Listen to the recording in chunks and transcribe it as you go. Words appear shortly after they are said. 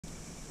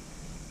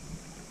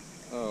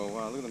Oh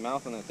wow, look at the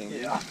mouth on that thing.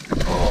 Yeah.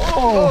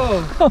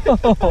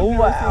 Oh, oh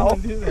wow.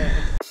 Do that.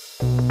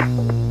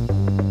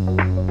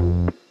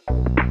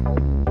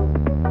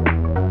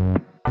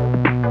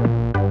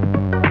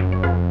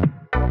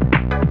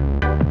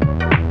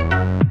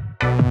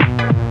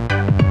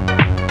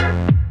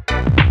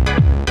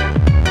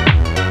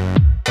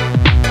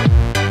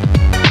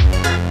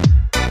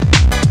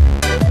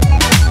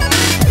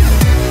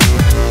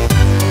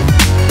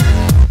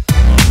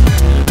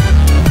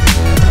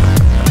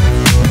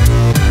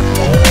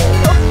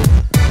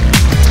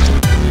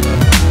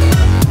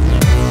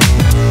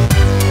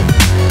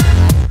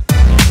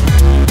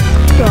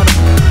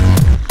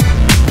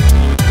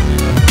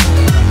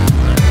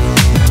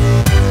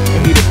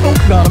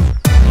 Got him.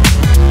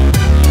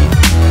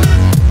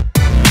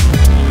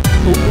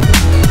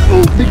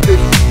 Oh, big fish.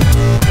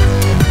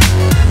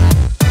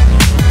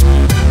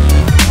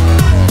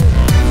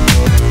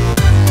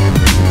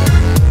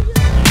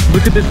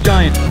 Look at this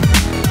giant.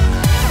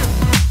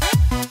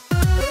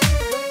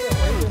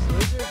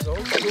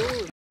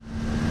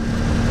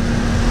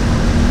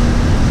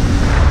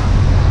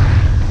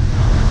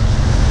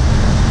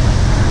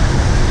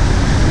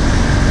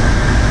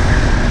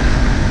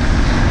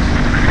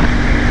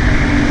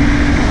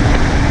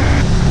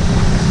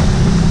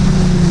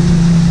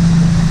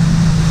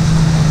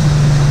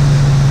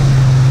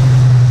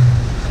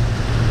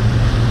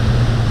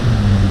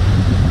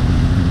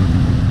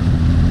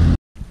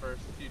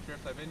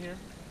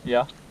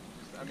 Yeah.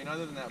 I mean,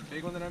 other than that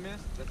big one that I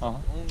missed, that's the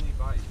only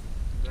bite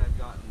that I've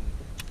gotten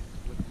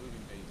with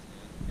moving bait,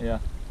 man. Yeah.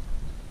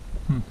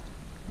 I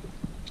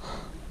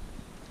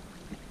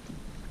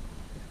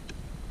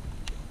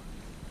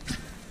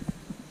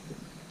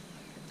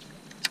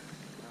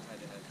had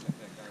to have kept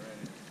that guy right in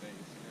his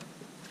face, you know?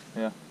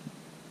 Yeah.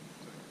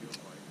 That's what it feels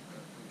like.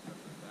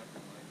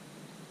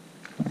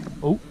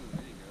 Oh. Ooh,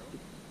 there you go.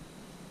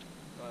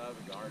 Oh, that was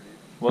a gar, dude.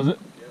 Was it?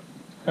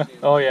 Yep.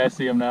 Oh yeah, I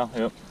see him now.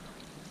 Yep.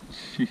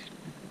 Sheesh.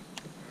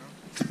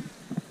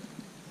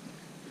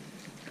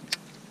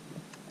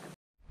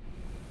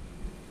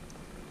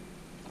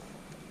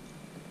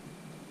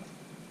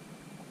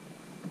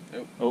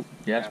 Oh,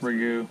 Jasper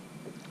Goo.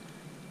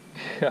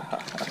 Gosh.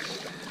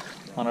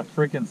 On a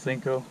freaking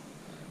Cinco.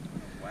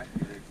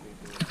 Wacky rig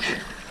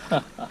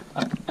Cinco.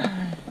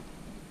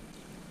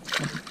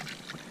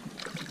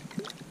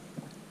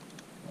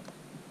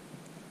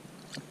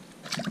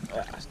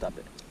 Stop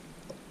it.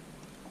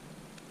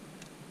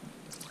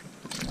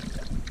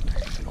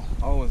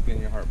 Always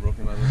getting your heart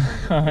broken by those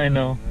things. I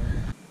know.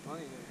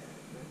 Funny, I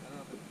don't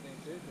know if it's the same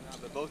fish or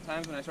not, but both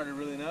times when I started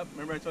reeling up,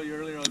 remember I told you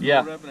earlier I was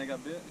reeled up and I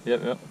got bit?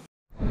 Yep, yep.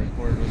 I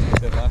recorded what you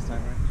said last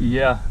time, right?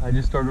 Yeah, I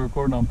just started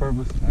recording on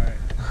purpose. Alright.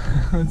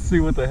 Let's see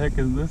what the heck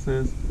this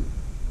is.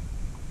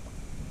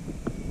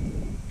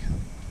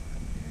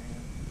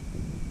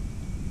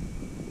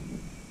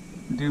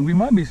 Dude, we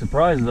might be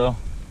surprised though.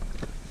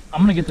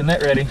 I'm gonna get the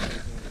net ready.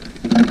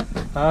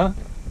 Huh?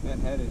 That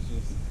head is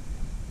just...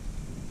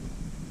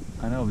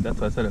 I know, but that's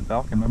why I said a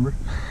falcon, remember?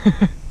 Look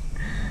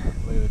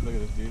at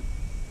this dude.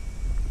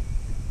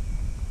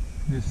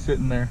 Just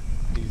sitting there.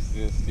 He's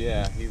just,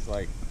 yeah, he's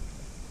like...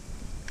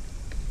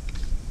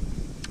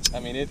 I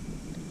mean,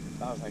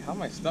 I was like, how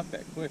am I stuck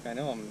that quick? I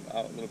know I'm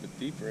out a little bit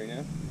deeper right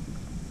now.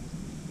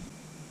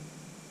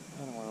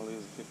 I don't want to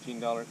lose a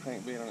 $15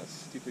 crankbait on a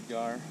stupid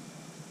gar.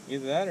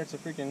 Either that or it's a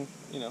freaking,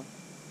 you know,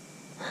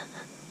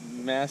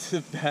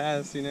 massive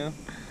bass, you know?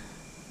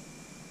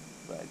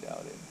 But I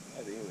doubt it.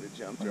 I think it would have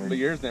jumped. But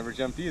yours never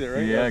jumped either,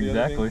 right? Yeah,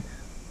 exactly.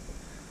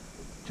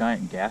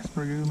 Giant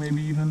Jasper Goo,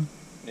 maybe even?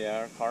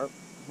 Yeah, or carp,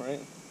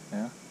 right?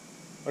 Yeah.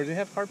 Or do they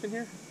have carp in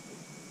here?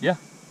 Yeah.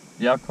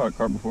 Yeah, I've caught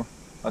carp before.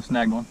 I've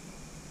snagged one.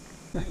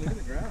 Dude, look at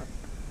the ground.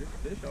 There's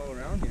fish all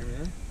around here,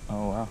 man.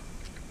 Oh, wow.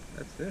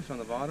 That's fish on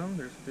the bottom.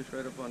 There's fish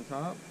right up on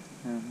top.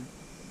 Mm-hmm.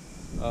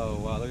 Oh,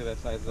 wow. Look at that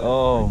size of that.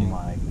 Oh,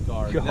 my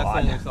God. That's the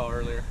one we saw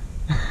earlier.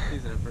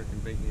 He's gonna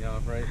freaking bake me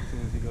off, right? As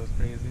soon as he goes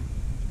crazy.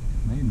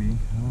 Maybe.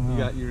 I don't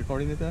know. You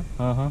recording it though?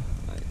 Uh-huh.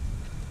 Nice.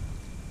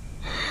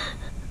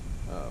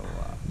 Oh,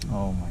 wow.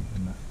 Oh, my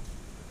goodness.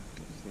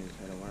 Just need to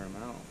try to wear him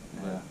out.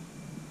 Yeah.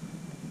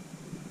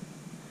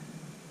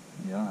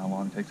 Yeah, I don't know how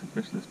long it takes a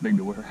fish this big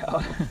to wear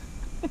out.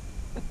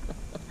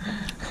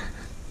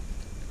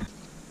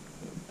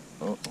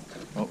 Uh-oh.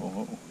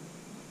 Uh-oh.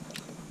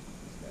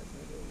 This guy's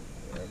gonna go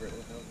wherever the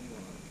hell he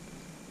wants.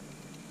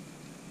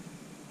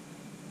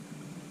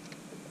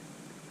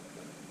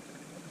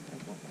 I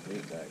want my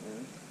bait back,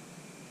 man.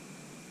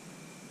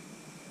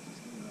 Just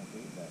give me my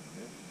bait back,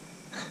 fish.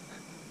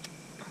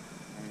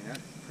 I mean,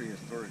 that's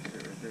prehistoric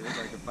shit right there. He'd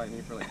like to fight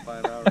me for like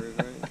 5 hours,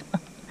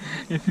 right?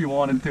 If you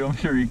wanted to, I'm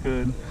sure you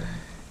could. Yeah.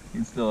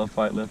 He'd still have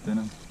fight left in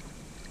him.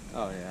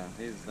 Oh yeah,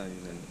 he's not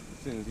even, as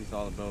soon as he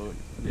saw the boat,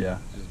 yeah,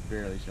 just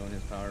barely showing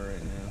his power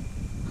right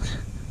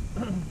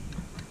now.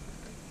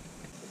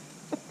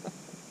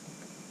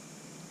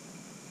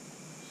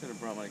 Should have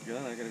brought my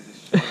gun, I could have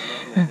just shot him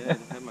right in the head.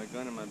 I had my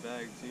gun in my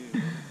bag too.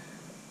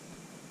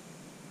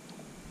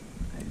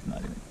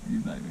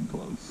 He's not even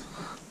close.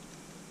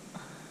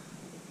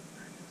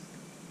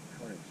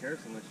 What a care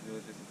so much if it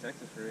was just a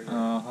Texas rig.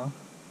 Uh-huh. And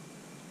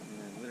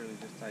I literally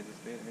just tied this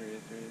bait. Here he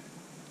is.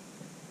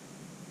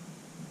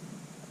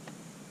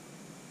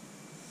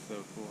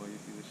 So cool. You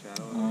see the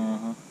shadow of it?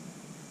 Uh-huh.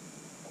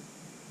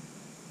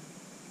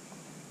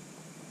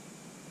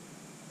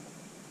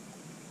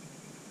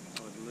 I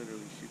would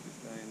literally shoot this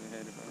guy in the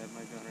head if I had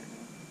my gun right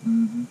now.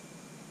 Mm-hmm.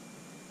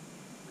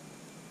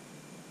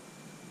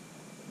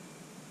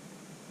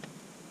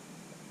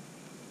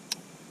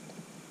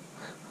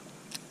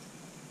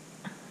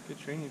 Good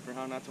training for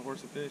how not to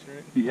horse a fish,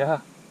 right? Yeah,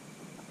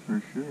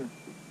 for sure.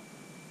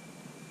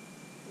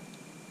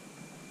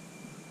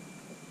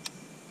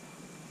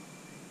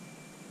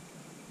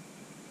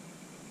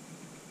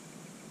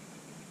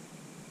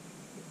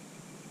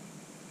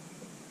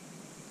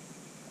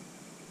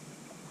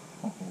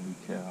 Holy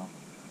cow.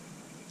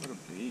 What a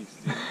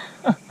beast, dude.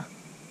 What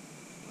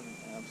an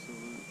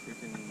absolute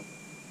freaking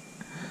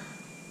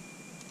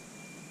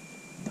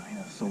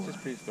Dinosaur. It's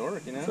just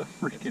prehistoric, you know? It's a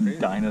freaking crazy.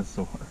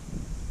 dinosaur.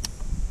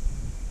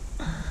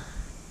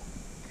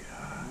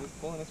 He's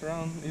pulling us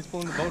around. He's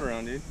pulling the boat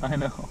around, dude. I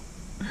know.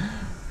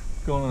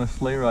 Going on a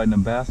sleigh ride in a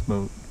bass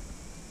boat.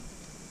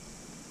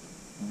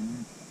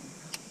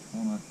 I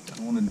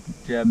want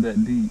to jab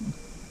that deep.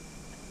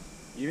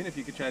 Even if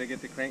you could try to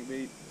get the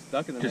crankbait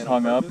stuck in the Just net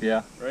on hung up, purpose,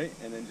 yeah. right?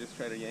 And then just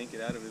try to yank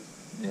it out of his...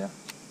 Yeah.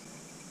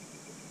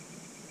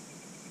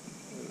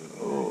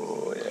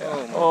 Oh,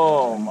 yeah.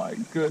 Oh, Oh, my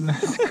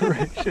goodness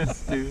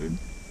gracious, dude.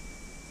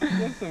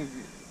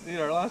 Dude,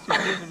 our last few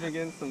trips have been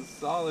getting some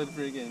solid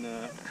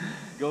friggin'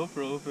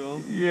 GoPro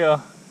film. Yeah.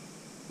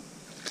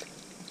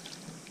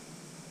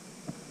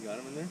 You got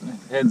him in there?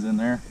 His head's in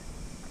there.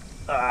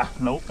 Ah,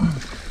 nope.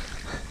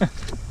 I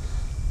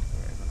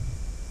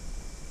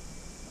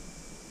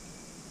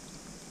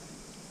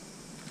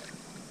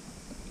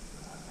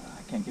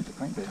can't get the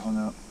crankbait hung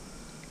up.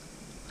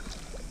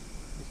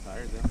 He's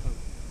tired though.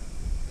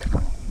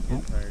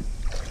 He's tired.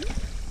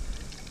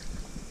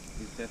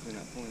 He's definitely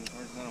not pulling as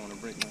hard as I don't want to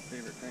break my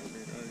favorite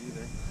crankbait rod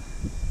either.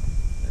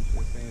 Eventually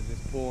this thing is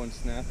just pull and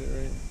snap it,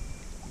 right?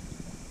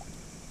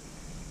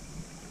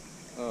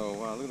 Oh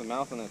wow, look at the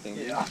mouth on that thing,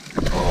 dude. Yeah.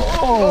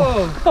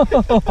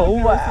 Oh, oh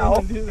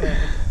wow. Do that.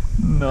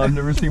 No, I've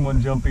never seen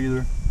one jump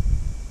either.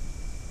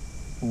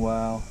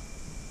 Wow.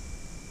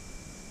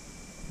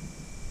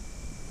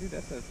 Dude,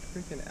 that's a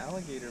freaking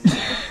alligator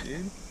mouth,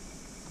 dude.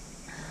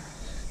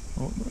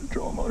 Oh,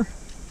 draw motor.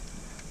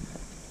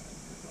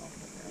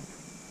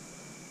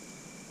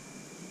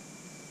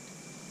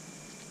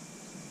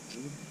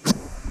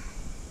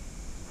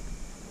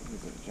 He's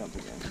gonna jump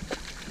again.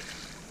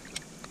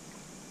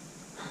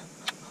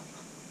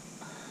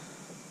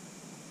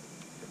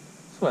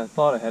 That's what I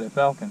thought I had at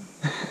Falcon.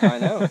 I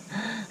know.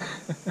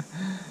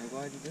 I'm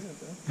glad you did it,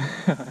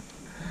 though.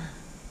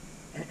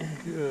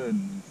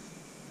 Goodness.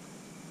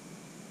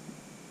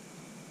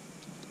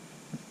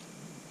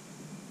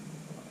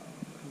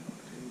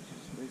 Dude,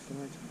 just wasting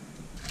our time.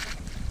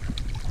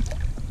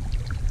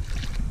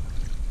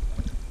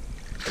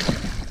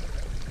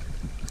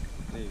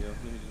 There you go. Let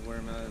me just wear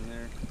him out in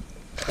there.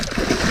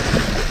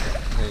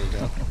 There you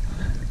go.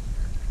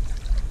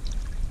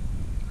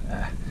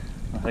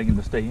 I think him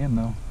to stay in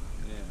though.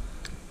 Yeah.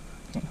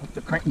 Can't hook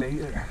the crankbait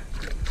either.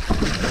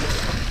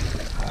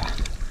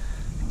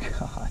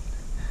 God.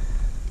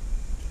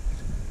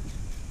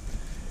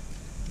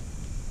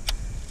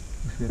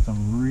 Wish we had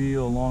some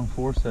real long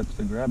forceps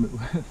to grab it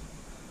with.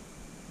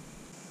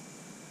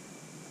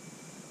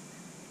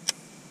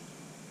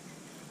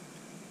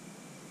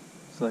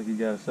 Looks like you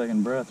got a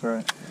second breath,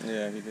 right?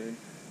 Yeah, he did.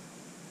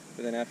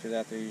 But then after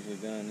that, they're usually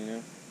done, you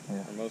know?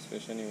 Yeah. Or most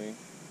fish, anyway.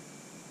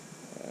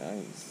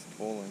 He's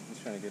pulling. He's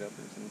trying to get up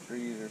in some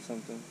trees or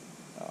something.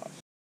 Oh,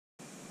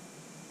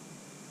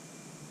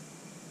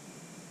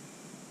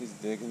 he's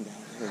digging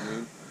down there,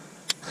 dude.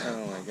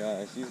 Oh my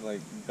gosh, he's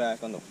like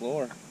back on the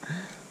floor.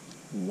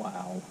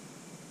 Wow.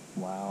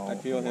 Wow. I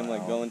feel him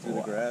like going through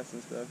wow. the grass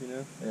and stuff, you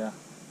know? Yeah.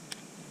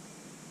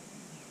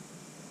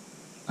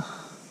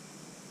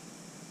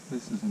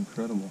 This is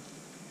incredible.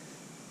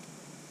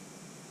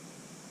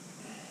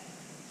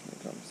 Here it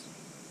comes.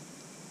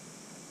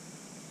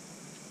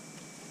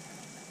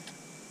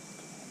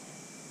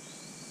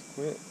 Just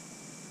quit.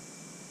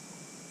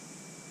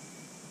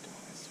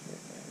 God, I swear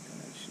if I had a gun,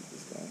 I'd shoot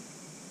this guy.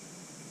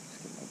 Just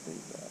get my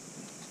bait back.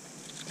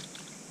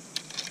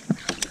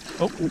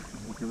 Oh,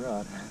 with your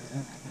rod.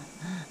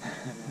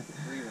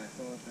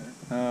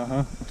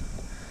 Uh-huh.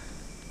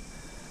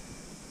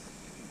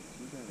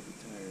 You gotta be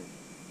tired.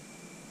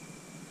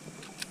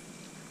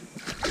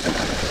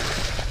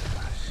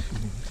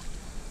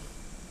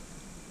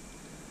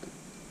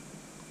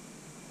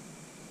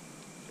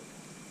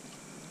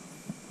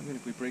 I mean,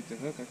 if we break the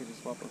hook, I could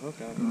just swap a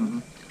hook out. Mm-hmm.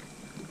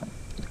 God,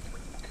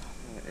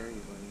 that air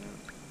is running out.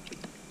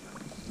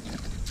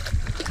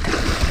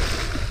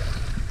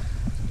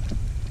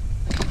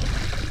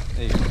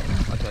 There you go.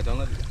 Watch out, don't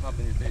let it pop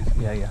in your face.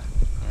 Yeah, yeah.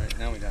 Alright,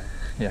 now we got it.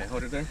 Yeah. Okay,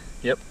 hold it there.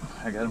 Yep,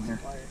 I got him here.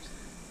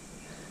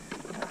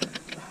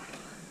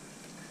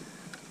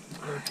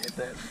 Look at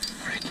that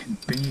freaking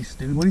beast,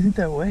 dude. What do you think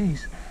that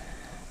weighs?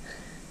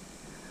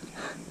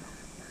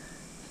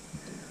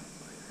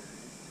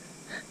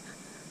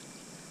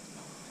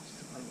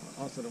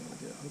 also don't want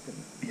to get a hook in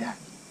it. Yeah.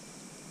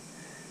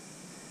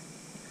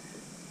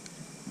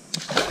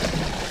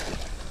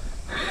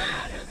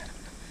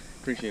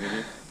 Appreciate it,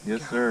 dude.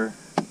 Yes, sir.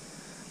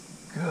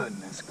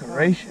 Goodness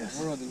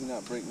gracious. Why did he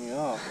not break me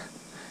off?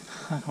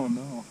 I don't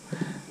know.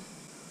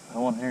 I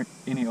don't want to hear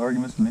any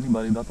arguments from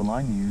anybody about the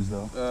line you use,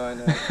 though. I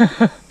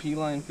know.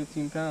 P-line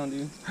 15 pound,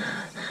 dude.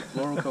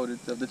 Fluoro coated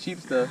stuff, the cheap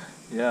stuff.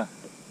 Yeah.